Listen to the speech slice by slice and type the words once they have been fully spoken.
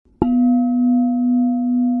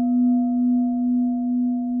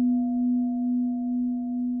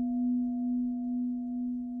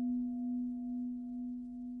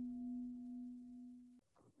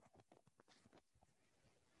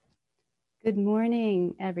Good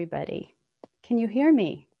morning, everybody. Can you hear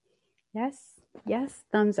me? Yes? Yes?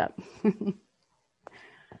 Thumbs up.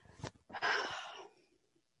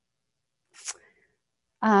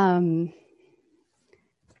 I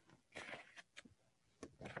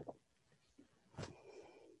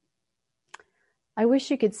wish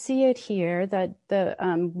you could see it here, that the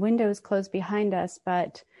windows closed behind us,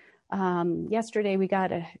 but yesterday we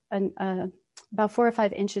got about 4 or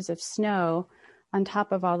 5 inches of snow on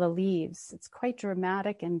top of all the leaves. It's quite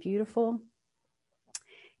dramatic and beautiful.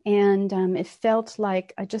 And it felt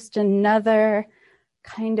like just another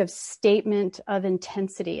kind of statement of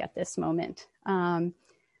intensity at this moment.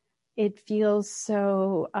 It feels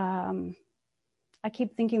so, I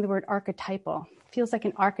keep thinking the word archetypal. It feels like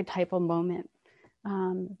an archetypal moment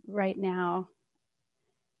right now.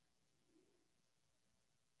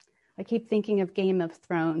 I keep thinking of Game of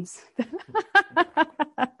Thrones.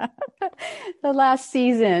 The last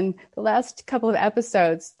season, the last couple of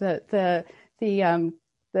episodes, the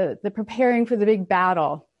preparing for the big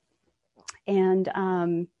battle.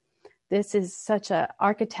 And this is such an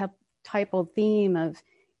archetypal theme of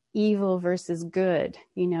evil versus good,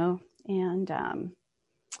 you know, and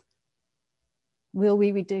will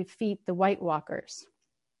we defeat the White Walkers?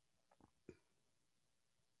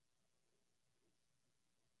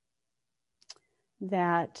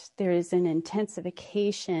 That there is an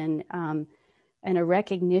intensification and a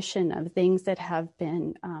recognition of things that have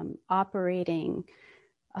been operating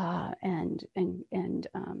and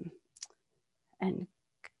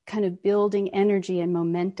kind of building energy and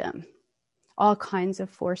momentum, all kinds of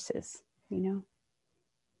forces, you know.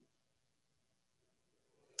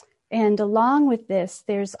 And along with this,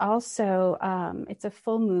 there's also, it's a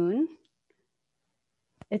full moon.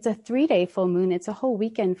 It's a 3-day full moon. It's a whole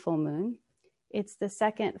weekend full moon. It's the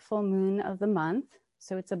second full moon of the month,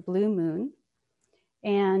 so it's a blue moon.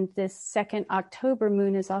 And this second October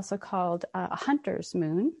moon is also called a hunter's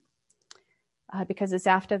moon because it's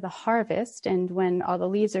after the harvest, and when all the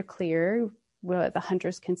leaves are clear, the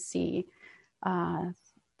hunters can see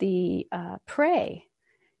the prey.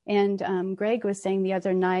 And Greg was saying the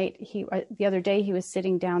other day he was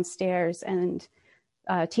sitting downstairs and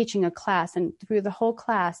teaching a class, and through the whole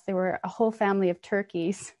class there were a whole family of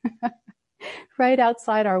turkeys right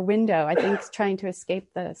outside our window, I think trying to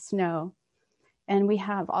escape the snow. And we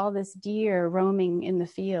have all this deer roaming in the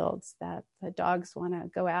fields that the dogs want to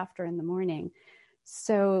go after in the morning.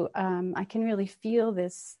 So I can really feel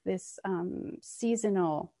this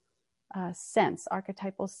seasonal sense,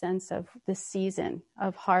 archetypal sense of the season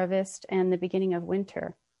of harvest and the beginning of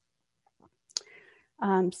winter.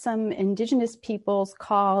 Some indigenous peoples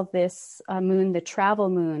call this moon the travel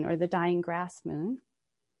moon or the dying grass moon.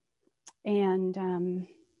 And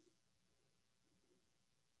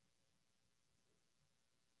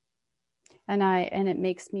it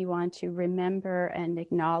makes me want to remember and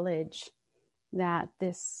acknowledge that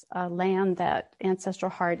this land that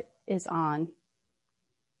Ancestral Heart is on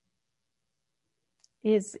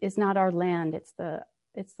is not our land. It's the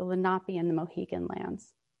Lenape and the Mohegan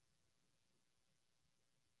lands.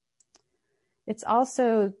 It's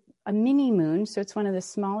also a mini moon, so it's one of the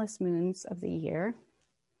smallest moons of the year.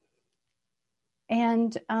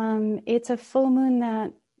 And it's a full moon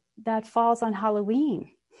that falls on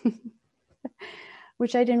Halloween,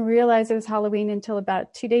 which I didn't realize it was Halloween until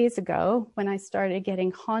about 2 days ago when I started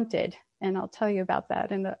getting haunted. And I'll tell you about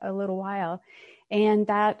that in a little while. And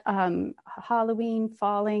that Halloween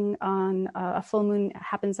falling on a full moon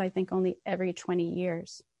happens, I think, only every 20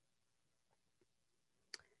 years.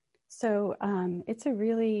 So it's a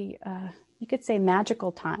really, you could say,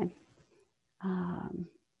 magical time.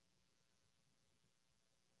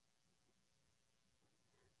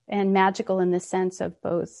 And magical in the sense of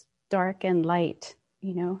both dark and light,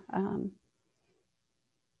 you know.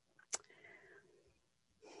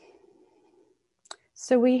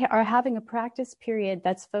 So we are having a practice period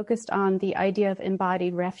that's focused on the idea of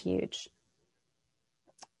embodied refuge.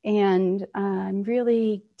 And I'm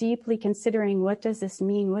really deeply considering, what does this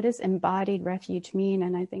mean? What does embodied refuge mean?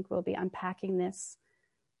 And I think we'll be unpacking this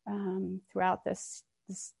throughout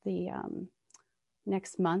the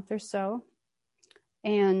next month or so.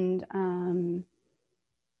 And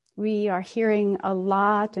we are hearing a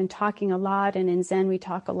lot and talking a lot, and in Zen we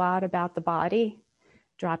talk a lot about the body,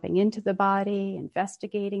 dropping into the body,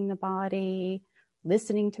 investigating the body,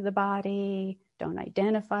 listening to the body, don't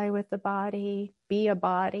identify with the body, be a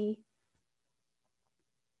body.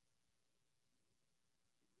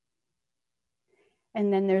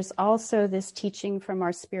 And then there's also this teaching from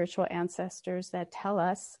our spiritual ancestors that tell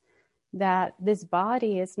us that this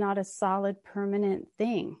body is not a solid, permanent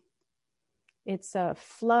thing. It's a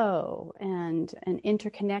flow and an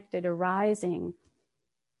interconnected arising,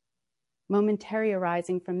 momentary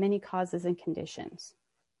arising from many causes and conditions.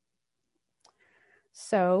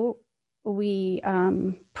 So we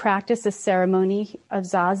practice a ceremony of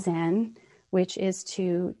Zazen, which is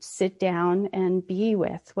to sit down and be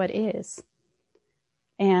with what is,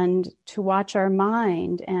 and to watch our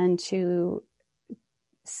mind and to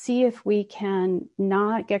see if we can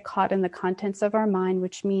not get caught in the contents of our mind,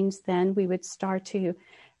 which means then we would start to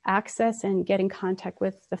access and get in contact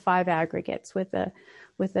with the five aggregates, with the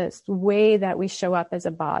way that we show up as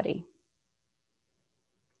a body.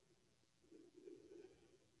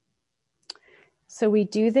 So we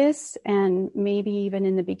do this, and maybe even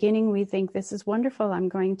in the beginning we think, this is wonderful, I'm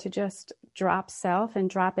going to just drop self and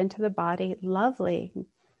drop into the body. Lovely.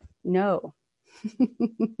 No.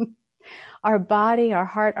 Our body, our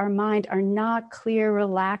heart, our mind are not clear,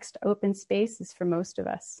 relaxed, open spaces for most of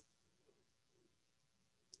us.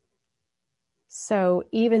 So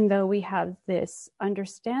even though we have this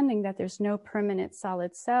understanding that there's no permanent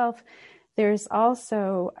solid self, there's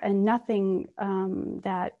also nothing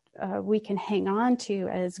that we can hang on to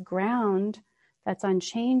as ground that's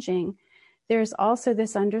unchanging. There's also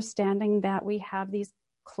this understanding that we have these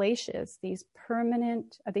kleshas, these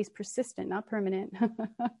persistent, not permanent,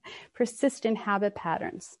 persistent habit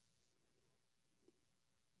patterns.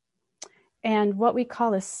 And what we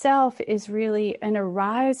call a self is really an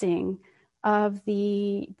arising of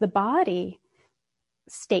the body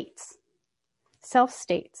states, self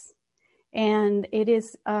states. And it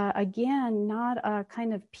is, again, not a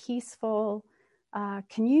kind of peaceful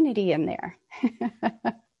community in there.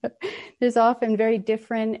 There's often very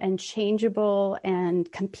different and changeable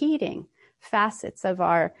and competing facets of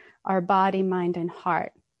our body, mind, and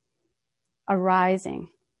heart arising.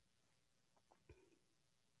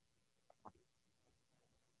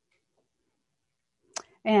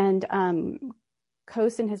 And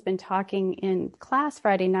Kosin has been talking in class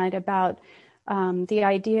Friday night about the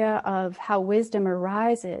idea of how wisdom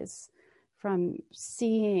arises from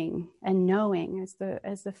seeing and knowing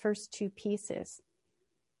as the first two pieces.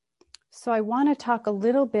 So I want to talk a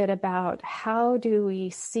little bit about how do we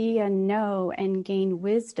see and know and gain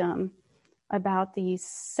wisdom about these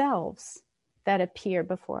selves that appear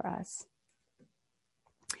before us.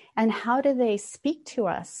 And how do they speak to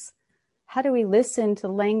us? How do we listen to the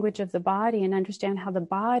language of the body and understand how the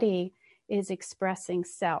body is expressing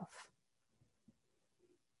self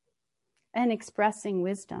and expressing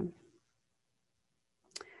wisdom?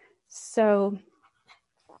 So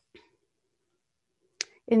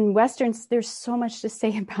in Westerns, there's so much to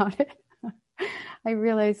say about it. I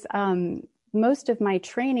realize most of my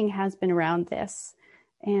training has been around this.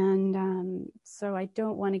 And so I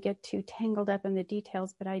don't want to get too tangled up in the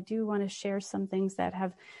details, but I do want to share some things that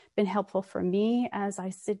have been helpful for me as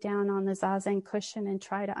I sit down on the Zazen cushion and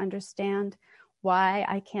try to understand why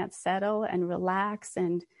I can't settle and relax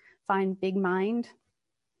and find big mind.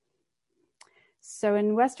 So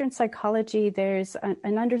in Western psychology, there's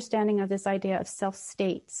an understanding of this idea of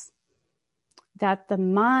self-states, that the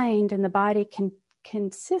mind and the body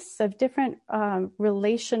consists of different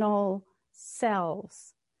relational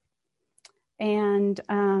selves, and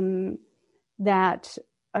that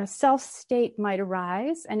a self-state might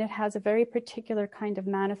arise, and it has a very particular kind of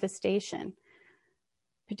manifestation,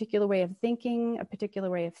 particular way of thinking, a particular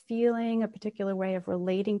way of feeling, a particular way of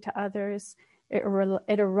relating to others.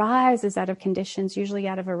 It arises out of conditions, usually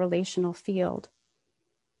out of a relational field.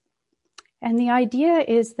 And the idea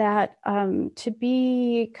is that to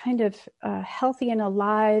be kind of healthy and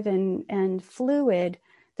alive and fluid,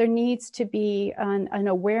 there needs to be an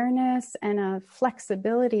awareness and a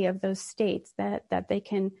flexibility of those states that they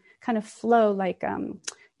can kind of flow like,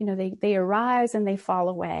 they arise and they fall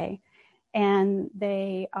away. And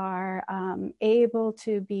they are able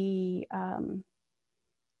to be,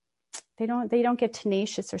 they don't get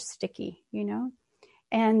tenacious or sticky,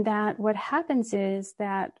 And that what happens is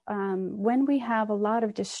that when we have a lot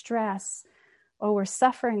of distress or we're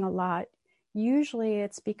suffering a lot, usually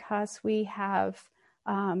it's because we are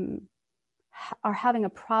having a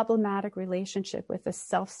problematic relationship with the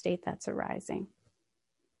self-state that's arising.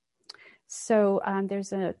 So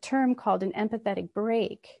there's a term called an empathetic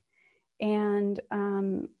break. And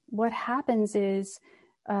what happens is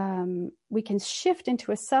we can shift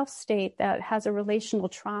into a self-state that has a relational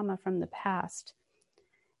trauma from the past.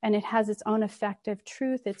 And it has its own effective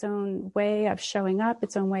truth, its own way of showing up,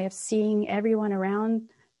 its own way of seeing everyone around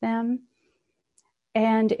them.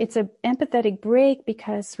 And it's an empathetic break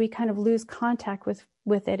because we kind of lose contact with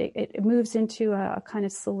it. It moves into a kind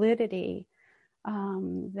of solidity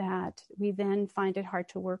that we then find it hard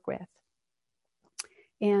to work with.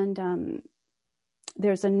 And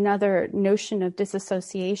there's another notion of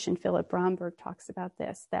disassociation. Philip Bromberg talks about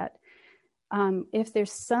this, that if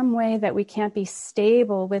there's some way that we can't be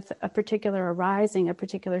stable with a particular arising, a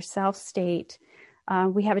particular self state,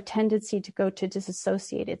 we have a tendency to go to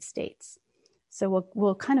disassociated states. So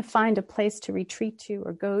we'll kind of find a place to retreat to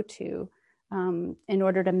or go to in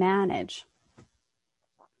order to manage.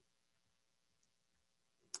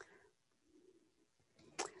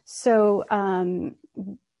 So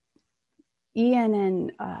Ian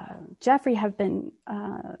and Jeffrey have been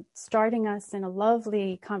starting us in a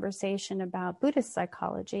lovely conversation about Buddhist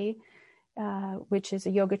psychology, which is a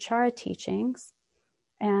Yogacara teachings.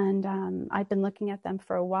 And I've been looking at them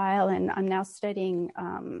for a while, and I'm now studying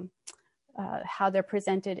how they're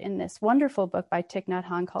presented in this wonderful book by Thich Nhat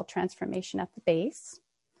Hanh called Transformation at the Base.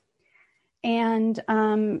 And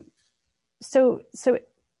so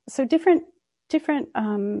different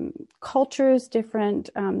cultures, different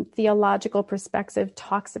theological perspective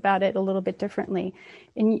talks about it a little bit differently.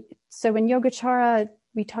 So in Yogacara,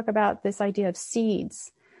 we talk about this idea of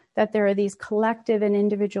seeds, that there are these collective and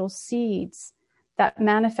individual seeds that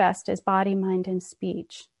manifest as body, mind, and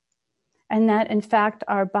speech. And that, in fact,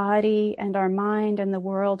 our body and our mind and the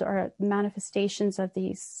world are manifestations of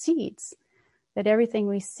these seeds, that everything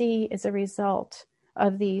we see is a result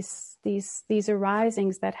of these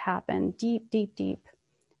arisings that happen deep in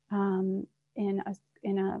a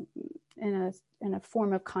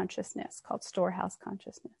form of consciousness called storehouse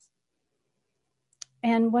consciousness.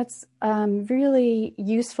 And what's really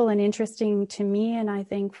useful and interesting to me, and I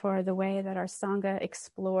think for the way that our Sangha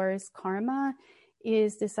explores karma,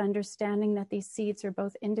 is this understanding that these seeds are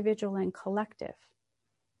both individual and collective.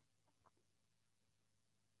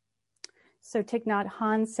 So Thich Nhat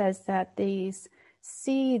Hanh says that these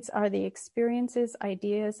seeds are the experiences,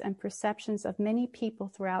 ideas, and perceptions of many people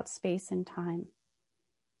throughout space and time.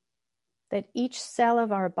 That each cell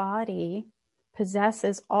of our body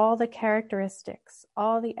possesses all the characteristics,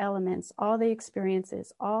 all the elements, all the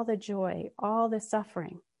experiences, all the joy, all the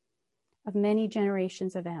suffering of many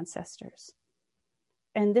generations of ancestors.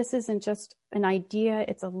 And this isn't just an idea,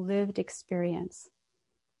 it's a lived experience.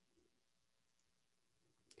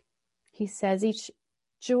 He says, each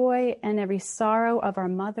joy and every sorrow of our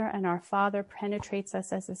mother and our father penetrates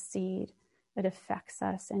us as a seed. It affects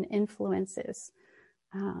us and influences.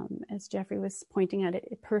 As Jeffrey was pointing out,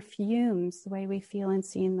 it perfumes the way we feel and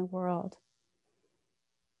see in the world.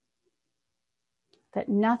 That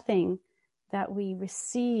nothing that we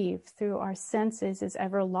receive through our senses is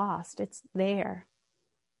ever lost. It's there,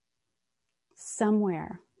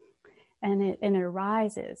 somewhere, and it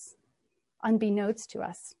arises unbeknownst to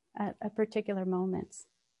us at particular moments.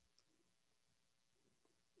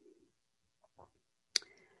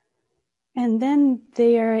 And then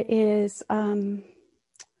there is a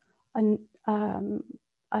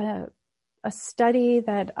study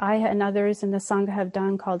that I and others in the Sangha have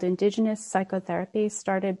done called Indigenous Psychotherapy,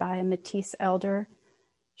 started by a Métis elder,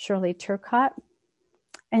 Shirley Turcotte.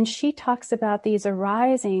 And she talks about these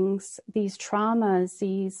arisings, these traumas,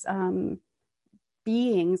 these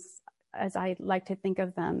beings, as I like to think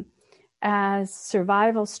of them, as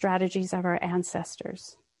survival strategies of our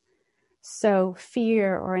ancestors. So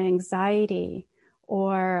fear or anxiety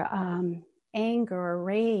or anger or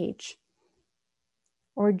rage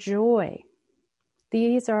or joy,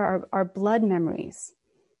 these are our blood memories.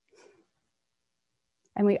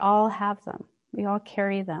 And we all have them. We all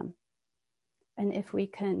carry them. And if we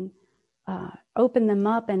can open them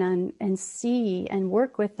up and see and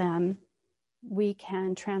work with them, we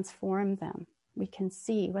can transform them. We can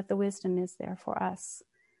see what the wisdom is there for us,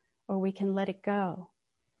 or we can let it go.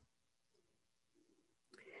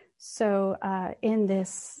 So in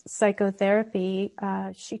this psychotherapy,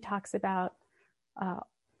 she talks about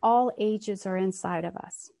all ages are inside of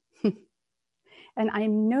us. And I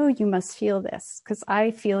know you must feel this, because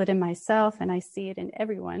I feel it in myself and I see it in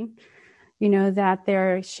everyone. You know, that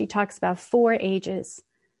she talks about 4 ages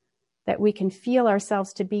that we can feel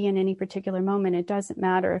ourselves to be in any particular moment. It doesn't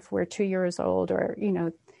matter if we're 2 years old or,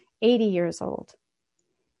 80 years old.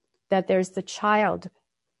 That there's the child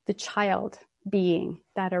being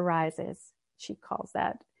that arises. She calls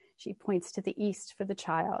that, she points to the east for the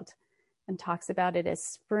child and talks about it as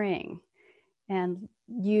spring. And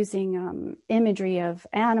using imagery of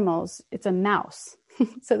animals, it's a mouse.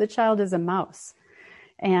 So the child is a mouse.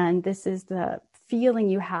 And this is the feeling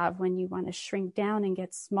you have when you want to shrink down and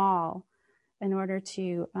get small in order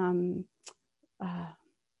to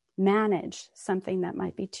manage something that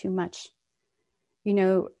might be too much.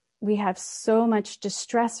 We have so much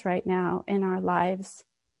distress right now in our lives,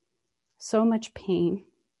 so much pain,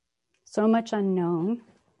 so much unknown.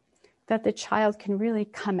 that the child can really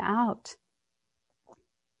come out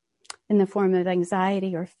in the form of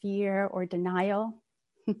anxiety or fear or denial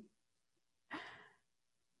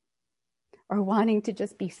or wanting to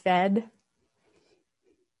just be fed.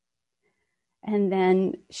 And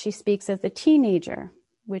then she speaks of the teenager,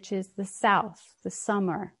 which is the south, the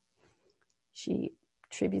summer. She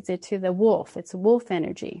attributes it to the wolf. It's wolf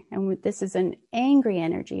energy. And this is an angry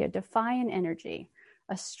energy, a defiant energy,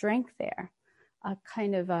 a strength there, a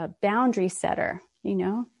kind of a boundary setter,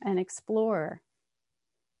 an explorer.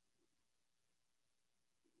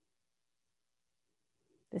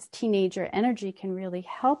 This teenager energy can really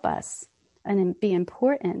help us and be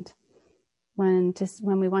important when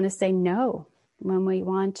we want to say no, when we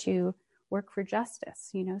want to work for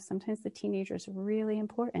justice. Sometimes the teenager is really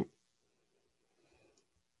important.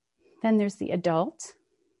 Then there's the adult,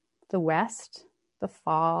 the west, the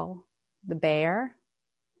fall, the bear.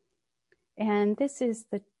 And this is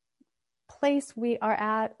the place we are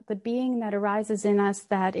at, the being that arises in us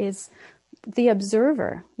that is the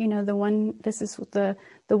observer, the one, this is the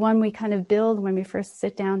one we kind of build when we first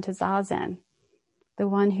sit down to Zazen, the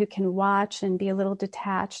one who can watch and be a little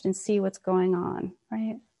detached and see what's going on,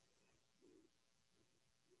 right?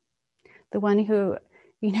 The one who,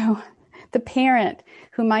 the parent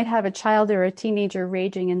who might have a child or a teenager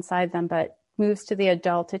raging inside them, but moves to the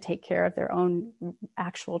adult to take care of their own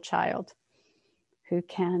actual child, who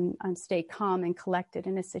can stay calm and collected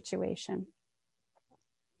in a situation.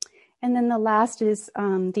 And then the last is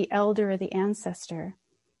the elder or the ancestor,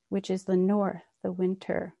 which is the north, the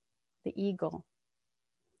winter, the eagle.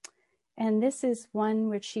 And this is one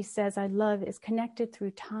which she says, I love, is connected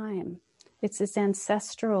through time. It's this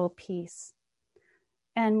ancestral piece.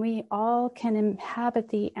 And we all can inhabit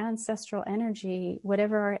the ancestral energy,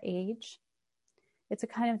 whatever our age. It's a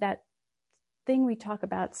kind of that thing we talk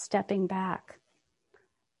about, stepping back.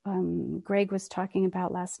 Greg was talking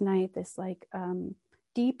about last night, this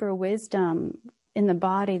deeper wisdom in the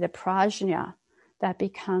body, the prajna, that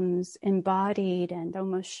becomes embodied and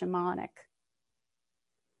almost shamanic.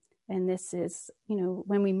 And this is,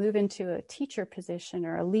 when we move into a teacher position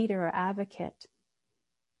or a leader or advocate,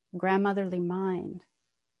 grandmotherly mind.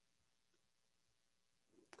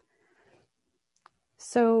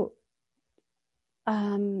 So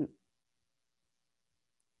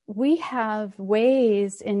we have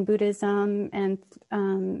ways in Buddhism and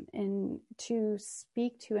to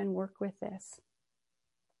speak to and work with this.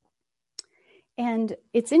 And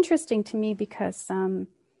it's interesting to me because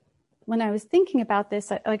when I was thinking about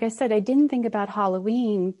this, like I said, I didn't think about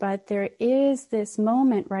Halloween, but there is this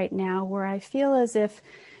moment right now where I feel as if,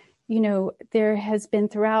 there has been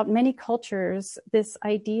throughout many cultures this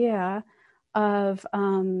idea of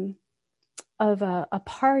a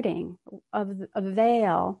parting, of a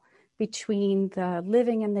veil between the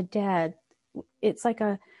living and the dead. It's like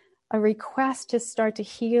a request to start to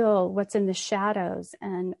heal what's in the shadows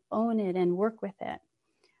and own it and work with it.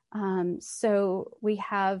 So we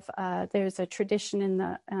have, there's a tradition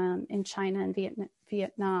in China and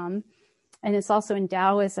Vietnam, and it's also in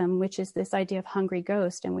Taoism, which is this idea of hungry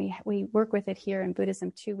ghost. And we work with it here in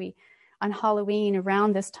Buddhism too. On Halloween,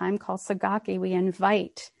 around this time called Sagaki, we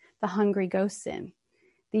invite the hungry ghosts in.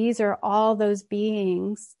 These are all those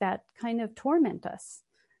beings that kind of torment us,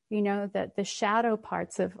 that the shadow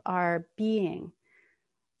parts of our being,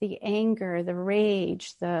 the anger, the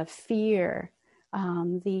rage, the fear,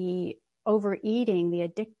 the overeating, the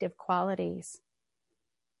addictive qualities.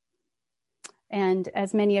 And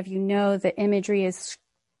as many of you know, the imagery is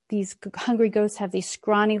these hungry ghosts have these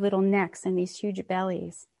scrawny little necks and these huge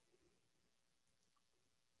bellies.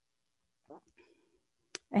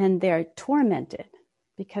 And they're tormented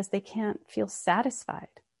because they can't feel satisfied.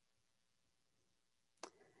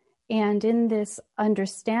 And in this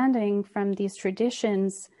understanding from these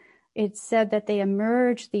traditions, it's said that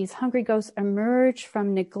these hungry ghosts emerge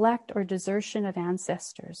from neglect or desertion of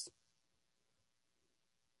ancestors.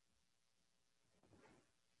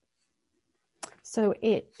 So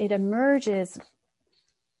it emerges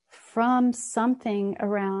from something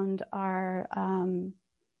around our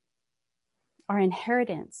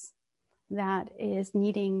inheritance that is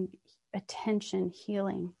needing attention,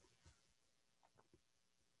 healing.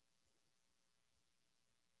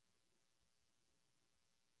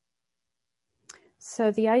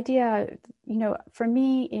 So the idea, for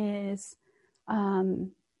me is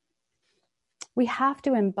we have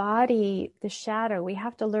to embody the shadow. We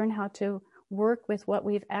have to learn how to work with what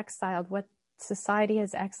we've exiled, what society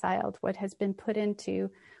has exiled, what has been put into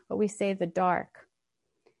what we say the dark.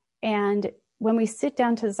 And when we sit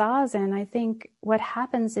down to Zazen, I think what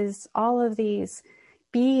happens is all of these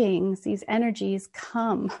beings, these energies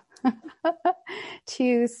come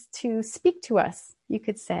to speak to us, you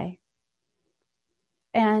could say.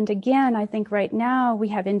 And again, I think right now we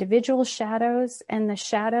have individual shadows, and the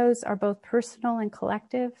shadows are both personal and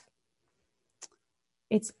collective.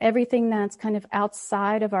 It's everything that's kind of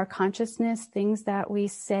outside of our consciousness, things that we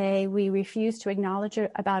say we refuse to acknowledge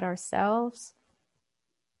about ourselves,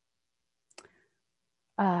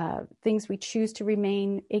 things we choose to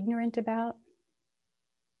remain ignorant about.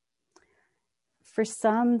 For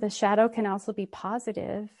some, the shadow can also be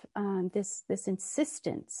positive, this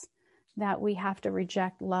insistence that we have to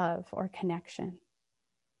reject love or connection.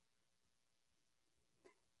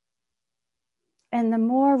 And the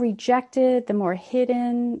more rejected, the more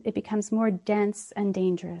hidden, it becomes more dense and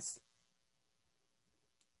dangerous.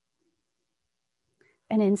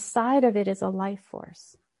 And inside of it is a life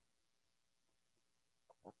force.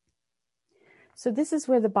 So this is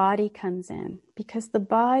where the body comes in, because the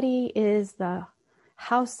body is the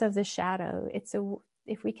house of the shadow.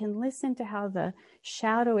 If we can listen to how the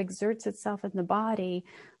shadow exerts itself in the body,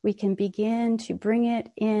 we can begin to bring it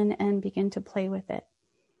in and begin to play with it,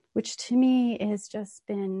 which to me has just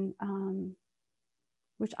been,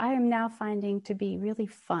 which I am now finding to be really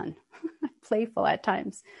fun, playful at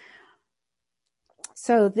times.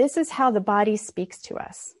 So this is how the body speaks to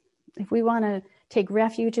us. If we want to take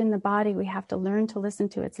refuge in the body, we have to learn to listen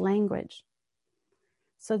to its language.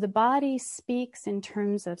 So the body speaks in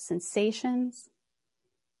terms of sensations,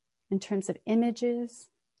 in terms of images,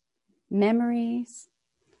 memories,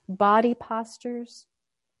 body postures,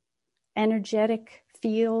 energetic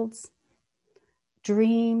fields,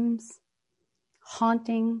 dreams,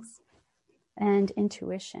 hauntings, and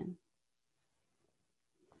intuition.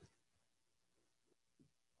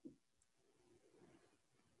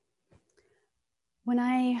 When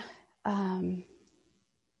I'm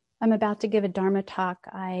about to give a Dharma talk,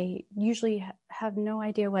 I usually have no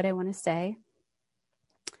idea what I want to say.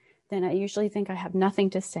 Then I usually think I have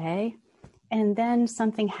nothing to say. And then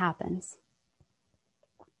something happens.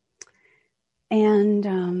 And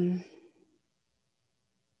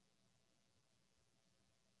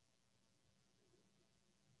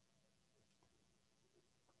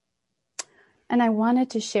I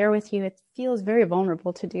wanted to share with you, it feels very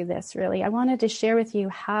vulnerable to do this, really. I wanted to share with you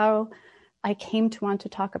how I came to want to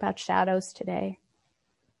talk about shadows today.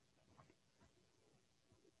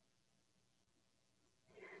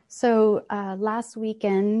 So last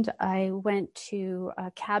weekend, I went to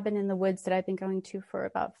a cabin in the woods that I've been going to for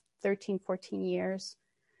about 13, 14 years.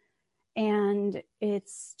 And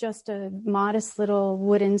it's just a modest little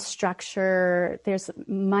wooden structure. There's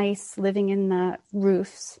mice living in the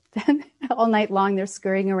roofs. All night long, they're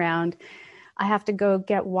scurrying around. I have to go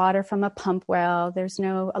get water from a pump well. There's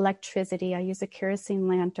no electricity. I use a kerosene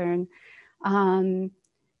lantern.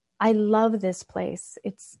 I love this place.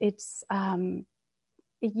 It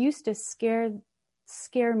used to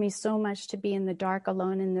scare me so much to be in the dark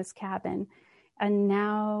alone in this cabin. And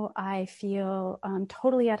now I feel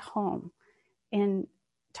totally at home, and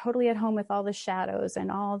totally at home with all the shadows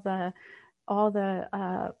and all the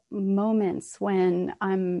moments when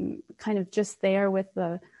I'm kind of just there with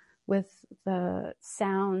the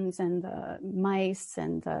sounds and the mice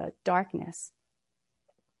and the darkness.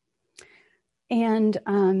 And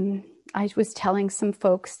I was telling some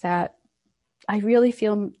folks that I really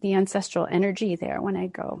feel the ancestral energy there when I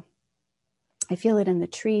go. I feel it in the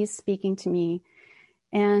trees speaking to me.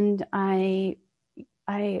 And I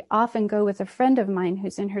often go with a friend of mine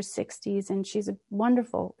who's in her 60s, and she's a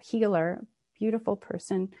wonderful healer, beautiful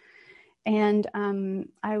person. And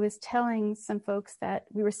I was telling some folks that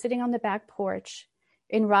we were sitting on the back porch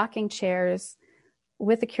in rocking chairs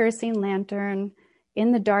with a kerosene lantern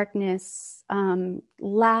in the darkness,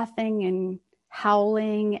 laughing and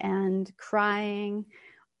howling and crying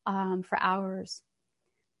for hours.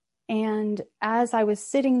 And as I was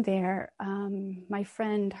sitting there, my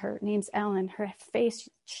friend, her name's Ellen, her face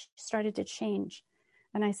started to change.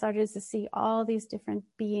 And I started to see all these different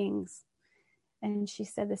beings. And she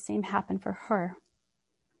said the same happened for her.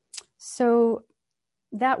 So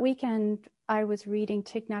that weekend, I was reading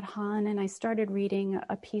Thich Nhat Hanh, and I started reading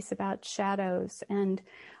a piece about shadows. And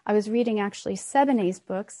I was reading actually Sebene's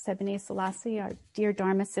book, Sebene Selassie, our dear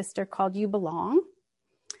Dharma sister, called You Belong.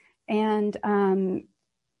 And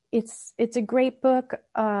it's a great book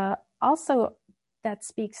also that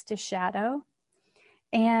speaks to shadow.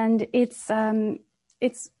 And it's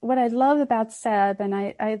what I love about Seb, and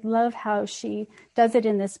I love how she does it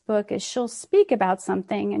in this book, is she'll speak about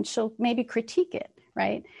something and she'll maybe critique it,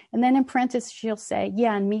 right? And then in parentheses, she'll say,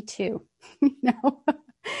 yeah, and me too, you know?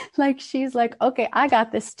 Like she's like, okay, I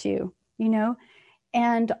got this too, you know?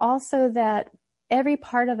 And also that every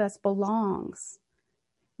part of us belongs.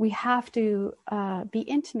 We have to be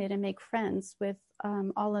intimate and make friends with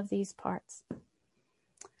all of these parts.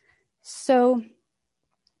 So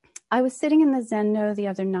I was sitting in the Zendo the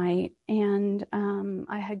other night, and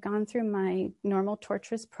I had gone through my normal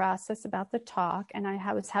torturous process about the talk, and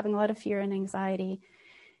I was having a lot of fear and anxiety.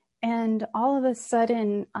 And all of a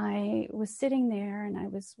sudden, I was sitting there and I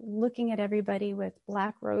was looking at everybody with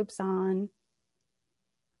black robes on.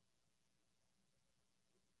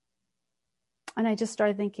 And I just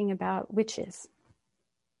started thinking about witches.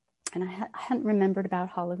 And I hadn't remembered about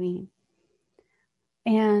Halloween.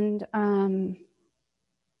 And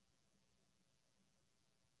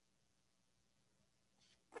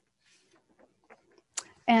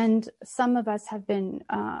some of us have been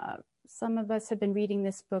reading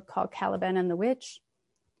this book called Caliban and the Witch.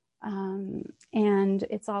 And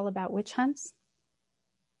it's all about witch hunts.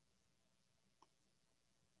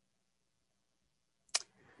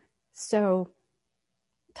 So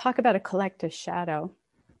talk about a collective shadow.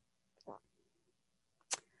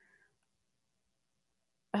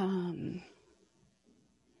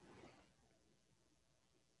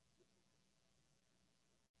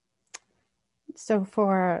 So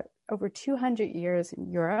for over 200 years in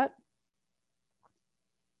Europe,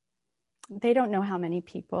 they don't know how many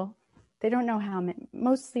people, they don't know how many,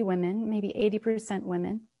 mostly women, maybe 80%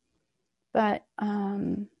 women, but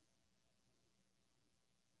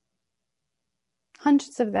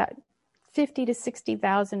hundreds of that, 50 to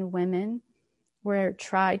 60,000 women were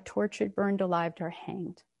tried, tortured, burned alive, or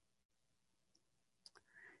hanged.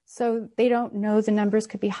 So they don't know, the numbers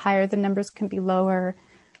could be higher, the numbers can be lower.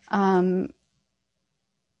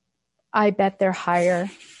 I bet they're higher.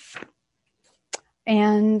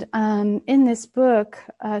 And in this book,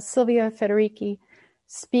 Silvia Federici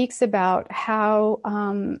speaks about how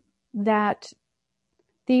that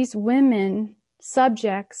these women,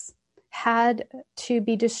 subjects, had to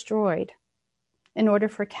be destroyed in order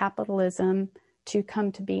for capitalism to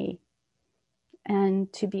come to be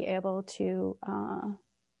and to be able to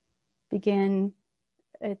begin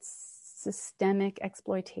its systemic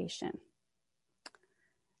exploitation.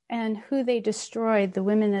 And who they destroyed, the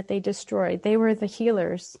women that they destroyed, they were the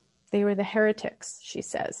healers. They were the heretics, she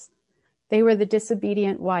says. They were the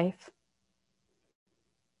disobedient wife.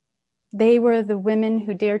 They were the women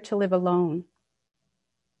who dared to live alone.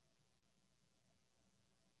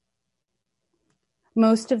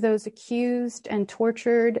 Most of those accused and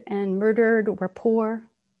tortured and murdered were poor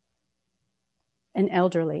and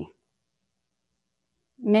elderly.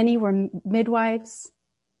 Many were midwives.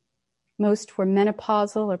 Most were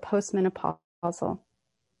menopausal or postmenopausal.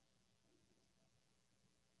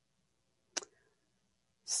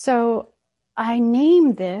 So I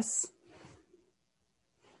name this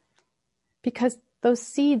because those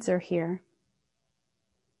seeds are here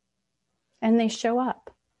and they show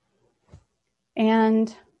up.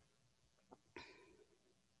 And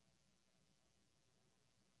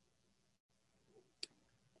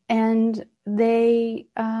they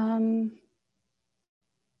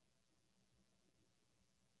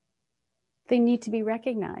need to be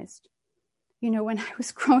recognized. You know, when I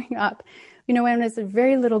was growing up, you know, when I was a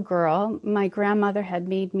very little girl, my grandmother had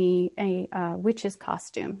made me a witch's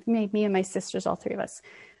costume. Made me and my sisters, all three of us.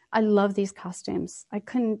 I love these costumes. I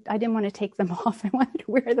didn't want to take them off. I wanted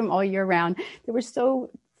to wear them all year round.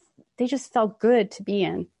 They just felt good to be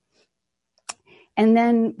in. And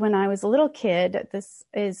then when I was a little kid, this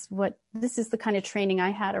is the kind of training I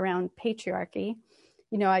had around patriarchy.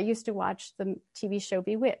 You know, I used to watch the TV show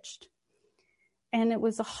Bewitched. And it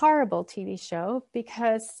was a horrible TV show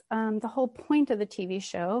because the whole point of the TV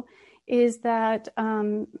show is that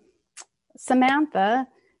Samantha,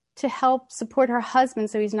 to help support her husband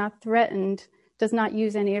so he's not threatened, does not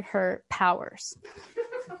use any of her powers.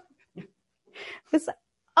 It was,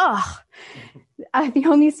 the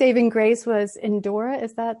only saving grace was Endora.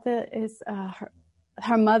 Is that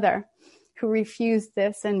her mother, who refused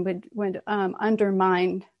this and would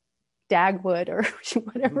undermine Dagwood or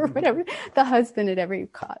whatever the husband at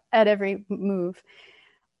every move.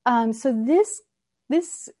 So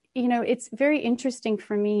this, you know, it's very interesting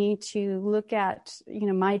for me to look at, you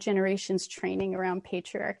know, my generation's training around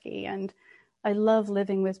patriarchy. And I love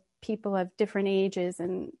living with people of different ages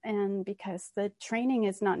and because the training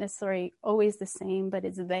is not necessarily always the same, but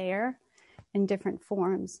it's there in different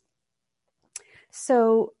forms.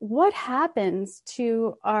 So what happens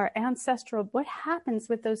to our what happens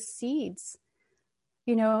with those seeds,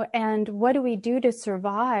 you know, and what do we do to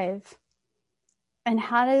survive? And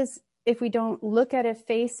if we don't look at it,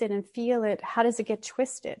 face it, and feel it, how does it get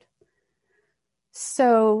twisted?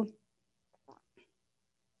 So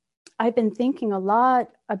I've been thinking a lot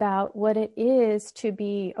about what it is to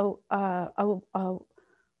be a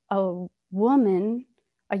woman,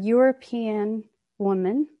 a European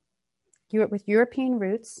woman, with European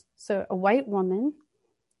roots, so a white woman,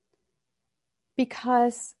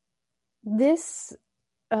 because this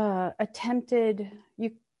attempted,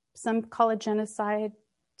 some call it genocide,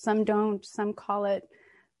 some don't, some call it,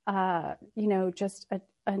 just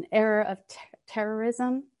an era of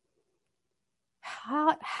terrorism. How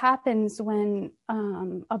it happens when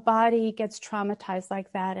a body gets traumatized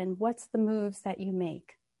like that, and what's the moves that you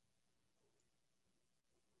make?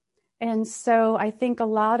 And so I think a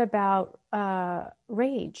lot about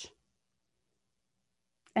rage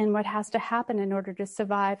and what has to happen in order to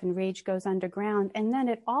survive, and rage goes underground. And then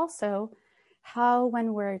it also, how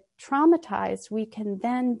when we're traumatized, we can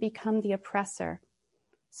then become the oppressor.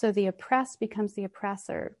 So the oppressed becomes the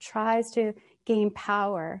oppressor, tries to gain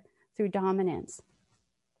power through dominance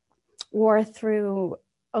or through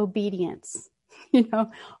obedience,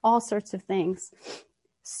 all sorts of things.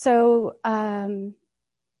 So,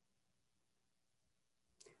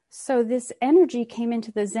 so this energy came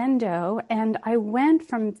into the Zendo, and I went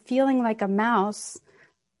from feeling like a mouse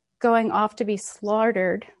going off to be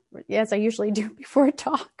slaughtered, as I usually do before a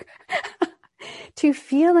talk, to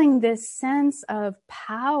feeling this sense of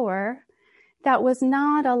power that was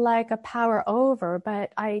not like a power over,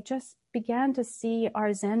 but I just began to see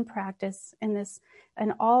our Zen practice in this,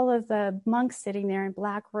 and all of the monks sitting there in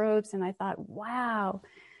black robes. And I thought, wow,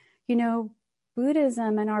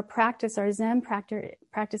 Buddhism and our practice, our Zen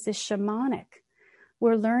practice is shamanic.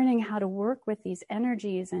 We're learning how to work with these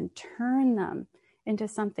energies and turn them into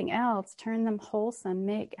something else, turn them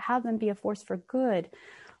wholesome, have them be a force for good,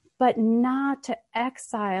 but not to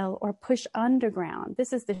exile or push underground.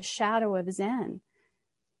 This is the shadow of Zen.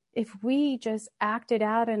 If we just acted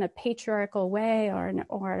out in a patriarchal way or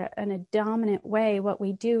in a dominant way, what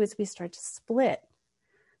we do is we start to split.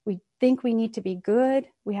 We think we need to be good.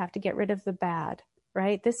 We have to get rid of the bad,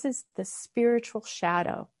 right? This is the spiritual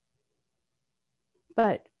shadow.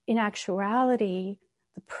 But in actuality,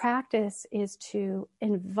 the practice is to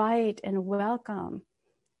invite and welcome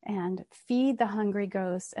and feed the hungry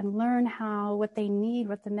ghosts and learn what they need,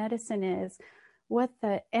 what the medicine is, what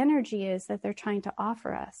the energy is that they're trying to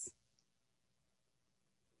offer us.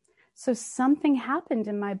 So something happened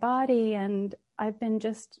in my body, and I've been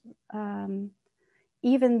just,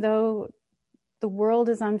 even though the world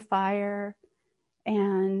is on fire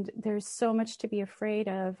and there's so much to be afraid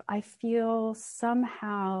of, I feel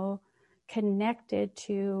somehow connected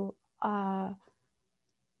to a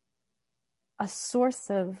source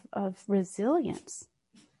of resilience.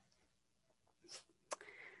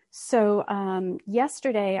 So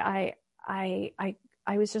yesterday, I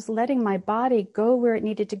was just letting my body go where it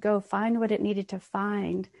needed to go, find what it needed to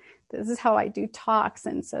find. This is how I do talks,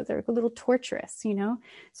 and so they're a little torturous,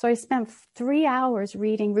 So I spent 3 hours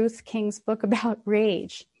reading Ruth King's book about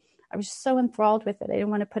rage. I was so enthralled with it. I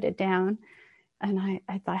didn't want to put it down. And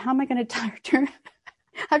I thought, how am I going to turn?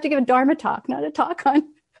 I have to give a Dharma talk, not a talk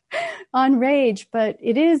on rage, but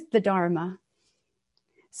it is the Dharma.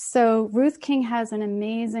 So Ruth King has an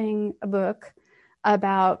amazing book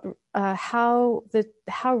about how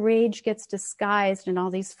rage gets disguised in all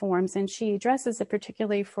these forms, and she addresses it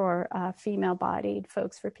particularly for female-bodied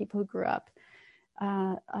folks, for people who grew up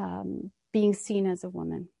being seen as a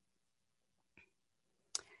woman.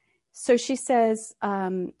 So she says,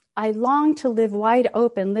 I long to live wide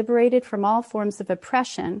open, liberated from all forms of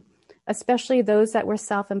oppression, especially those that were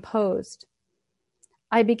self-imposed.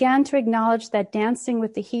 I began to acknowledge that dancing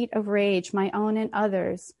with the heat of rage, my own and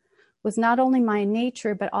others, was not only my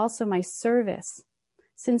nature, but also my service.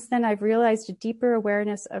 Since then, I've realized a deeper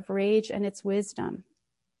awareness of rage and its wisdom.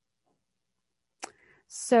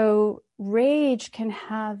 So rage can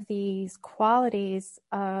have these qualities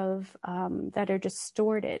of that are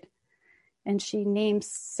distorted. And she names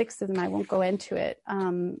 6 of them. I won't go into it.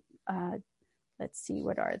 Let's see,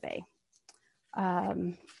 what are they?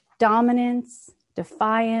 Dominance,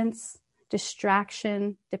 defiance,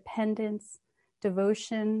 distraction, dependence,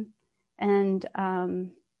 devotion, and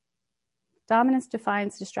dominance,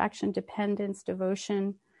 defiance, distraction, dependence,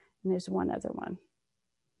 devotion, and there's one other one.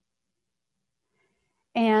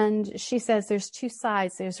 And she says there's 2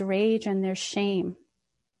 sides. There's rage and there's shame.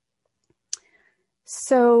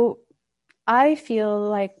 So I feel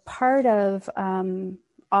like part of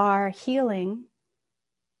our healing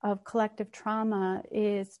of collective trauma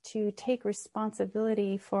is to take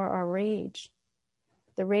responsibility for our rage,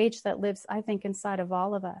 the rage that lives, I think, inside of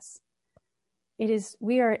all of us.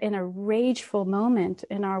 We are in a rageful moment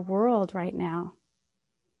in our world right now.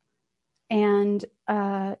 And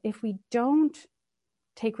if we don't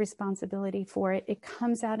take responsibility for it, it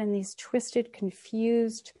comes out in these twisted,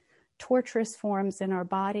 confused, torturous forms in our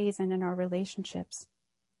bodies and in our relationships.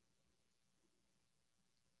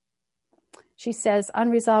 She says,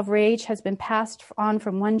 unresolved rage has been passed on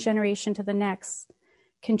from one generation to the next,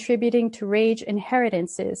 contributing to rage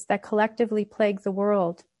inheritances that collectively plague the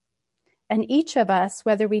world. And each of us,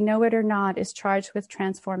 whether we know it or not, is charged with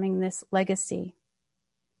transforming this legacy.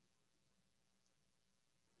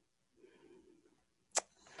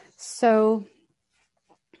 So,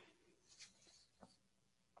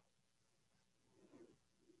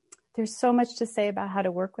 there's so much to say about how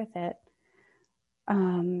to work with it.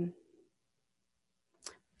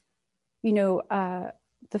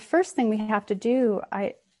 The first thing we have to do,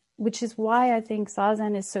 which is why I think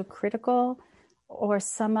Zazen is so critical, or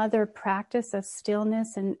some other practice of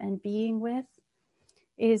stillness and being with,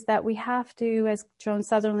 is that we have to, as Joan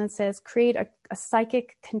Sutherland says, create a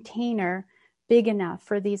psychic container big enough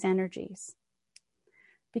for these energies,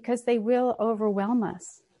 because they will overwhelm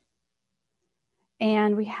us.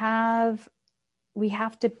 And we have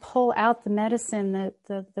to pull out the medicine,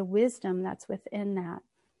 the wisdom that's within that.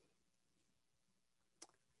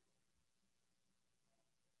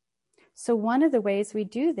 So one of the ways we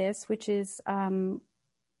do this, which is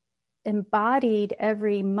embodied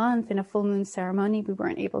every month in a full moon ceremony, we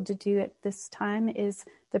weren't able to do it this time, is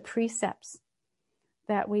the precepts.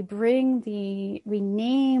 That we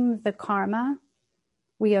name the karma,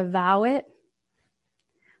 we avow it.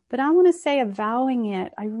 But I want to say avowing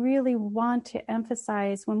it, I really want to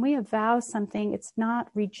emphasize, when we avow something, it's not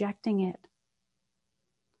rejecting it.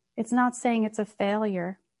 It's not saying it's a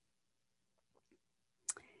failure.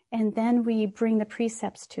 And then we bring the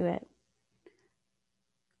precepts to it.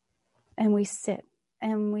 And we sit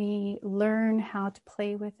and we learn how to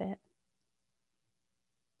play with it.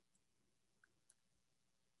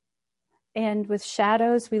 And with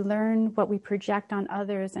shadows, we learn what we project on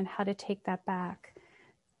others and how to take that back.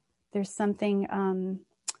 There's something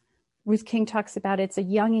Ruth King talks about. It's a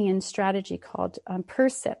Jungian strategy called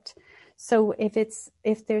percept. So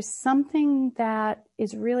if there's something that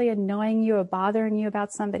is really annoying you or bothering you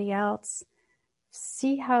about somebody else,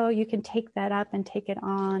 see how you can take that up and take it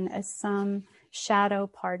on as some shadow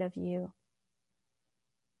part of you.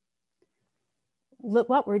 Look,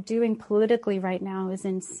 what we're doing politically right now is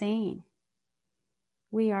insane.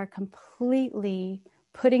 We are completely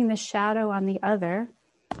putting the shadow on the other.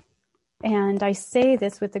 And I say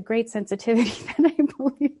this with a great sensitivity that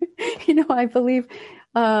I believe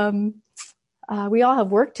we all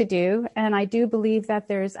have work to do. And I do believe that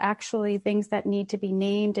there's actually things that need to be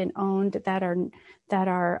named and owned that are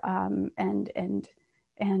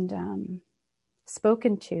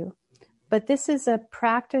spoken to. But this is a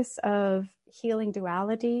practice of healing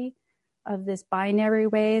duality, of this binary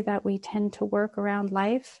way that we tend to work around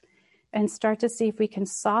life, and start to see if we can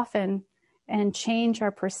soften and change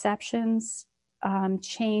our perceptions,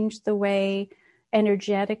 change the way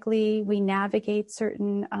energetically we navigate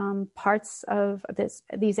certain parts of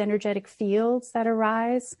these energetic fields that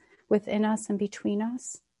arise within us and between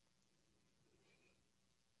us.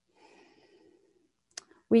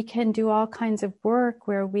 We can do all kinds of work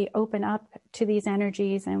where we open up to these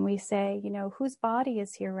energies and we say, whose body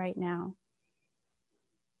is here right now?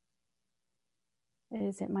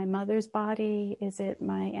 Is it my mother's body? Is it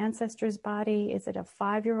my ancestor's body? Is it a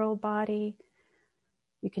 5-year-old body?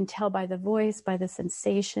 You can tell by the voice, by the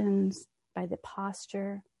sensations, by the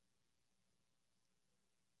posture.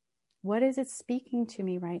 What is it speaking to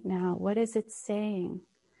me right now? What is it saying?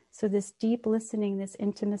 So this deep listening, this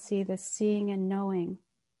intimacy, this seeing and knowing.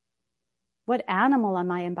 What animal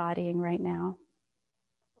am I embodying right now?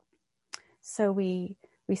 So we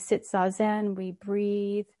sit zazen, we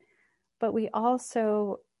breathe, but we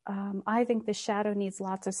also, I think the shadow needs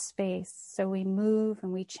lots of space. So we move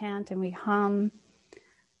and we chant and we hum.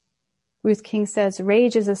 Ruth King says,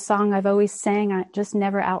 rage is a song I've always sang, just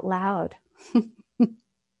never out loud.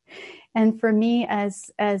 And for me,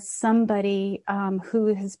 as somebody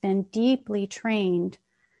who has been deeply trained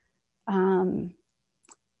to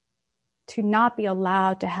not be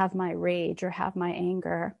allowed to have my rage or have my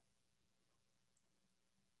anger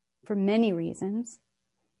for many reasons,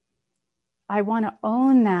 I want to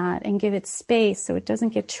own that and give it space so it doesn't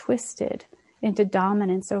get twisted into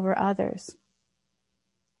dominance over others.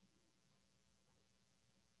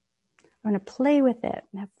 I want to play with it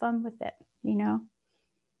and have fun with it,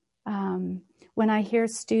 When I hear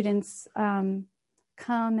students come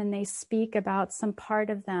and they speak about some part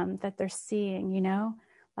of them that they're seeing,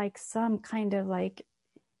 like some kind of like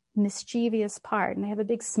mischievous part, and they have a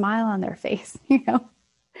big smile on their face,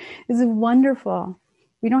 It's wonderful.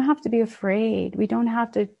 We don't have to be afraid. We don't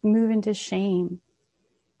have to move into shame.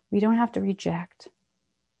 We don't have to reject.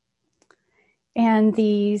 And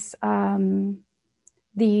these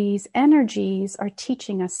energies are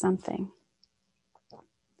teaching us something.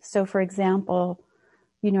 So, for example,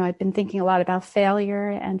 I've been thinking a lot about failure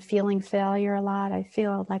and feeling failure a lot. I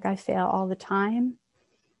feel like I fail all the time,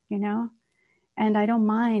 and I don't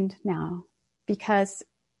mind now, because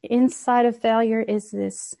inside of failure is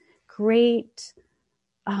this great,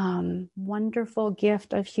 wonderful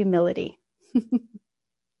gift of humility,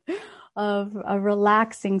 of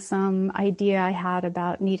relaxing some idea I had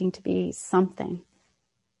about needing to be something.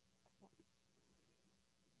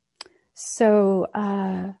 So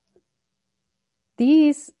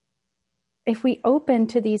if we open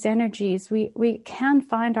to these energies, we can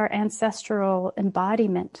find our ancestral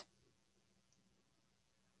embodiment.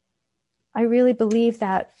 I really believe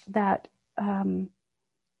that evening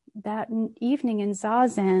in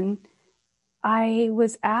Zazen, I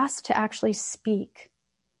was asked to actually speak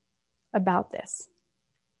about this.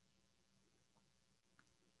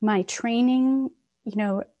 My training,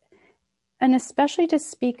 and especially to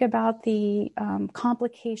speak about the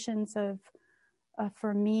complications of,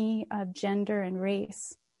 for me, of gender and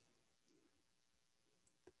race.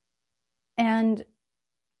 And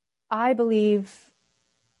I believe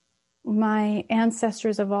my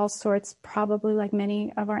ancestors of all sorts, probably like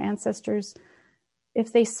many of our ancestors,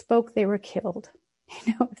 if they spoke, they were killed.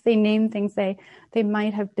 If they named things, they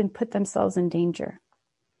might have been put themselves in danger.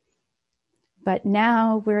 But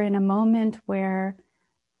now we're in a moment where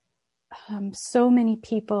so many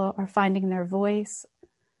people are finding their voice.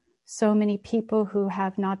 So many people who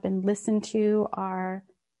have not been listened to are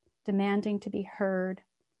demanding to be heard.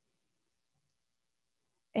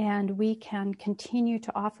 And we can continue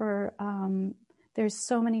to offer, there's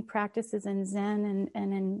so many practices in Zen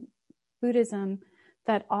and in Buddhism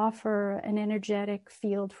that offer an energetic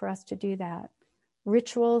field for us to do that.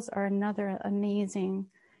 Rituals are another amazing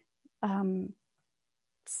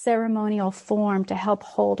ceremonial form to help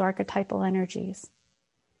hold archetypal energies.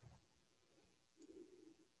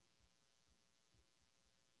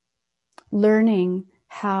 Learning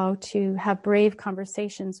how to have brave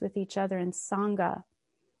conversations with each other in Sangha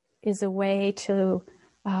is a way to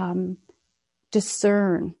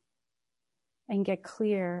discern and get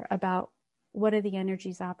clear about what are the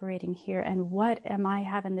energies operating here and what am I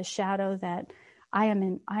having the shadow that I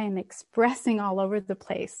am expressing all over the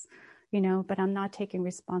place, but I'm not taking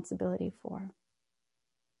responsibility for.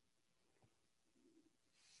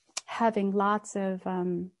 Having lots of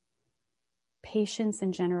patience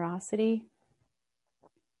and generosity,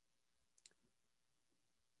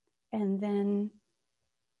 and then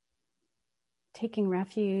taking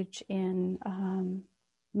refuge in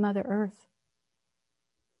Mother Earth.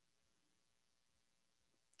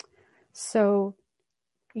 So,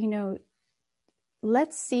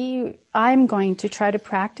 let's see, I'm going to try to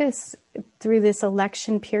practice through this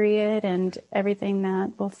election period and everything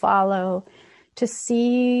that will follow to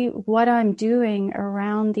see what I'm doing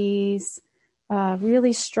around these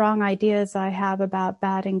really strong ideas I have about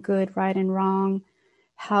bad and good, right and wrong.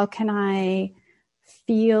 How can I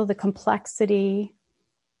feel the complexity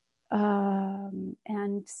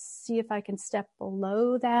and see if I can step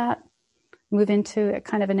below that, move into a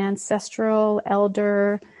kind of an ancestral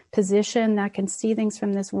elder position that can see things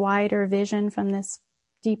from this wider vision, from this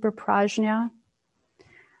deeper prajna.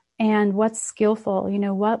 And what's skillful,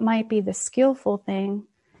 what might be the skillful thing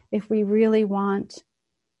if we really want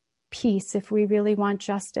peace, if we really want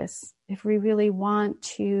justice, if we really want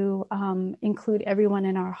to include everyone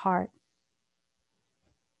in our heart.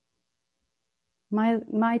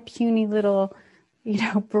 My puny little,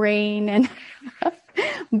 brain and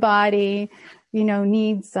body,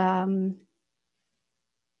 needs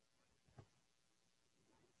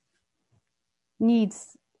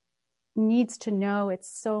to know it's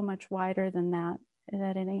so much wider than that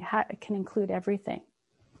it can include everything.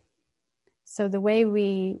 So the way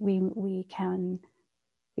we can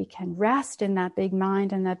rest in that big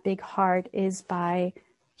mind and that big heart is by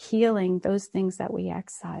healing those things that we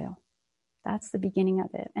exile. That's the beginning of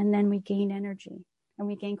it. And then we gain energy, and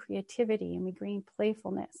we gain creativity, and we gain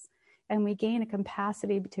playfulness, and we gain a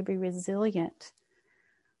capacity to be resilient.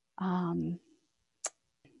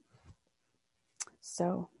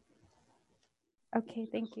 So, okay,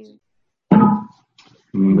 thank you.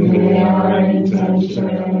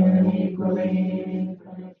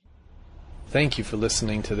 Thank you for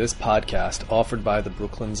listening to this podcast offered by the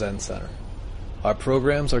Brooklyn Zen Center. Our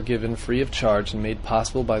programs are given free of charge and made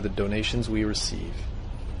possible by the donations we receive.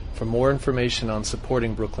 For more information on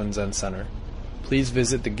supporting Brooklyn Zen Center, please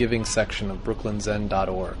visit the giving section of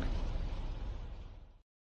brooklynzen.org.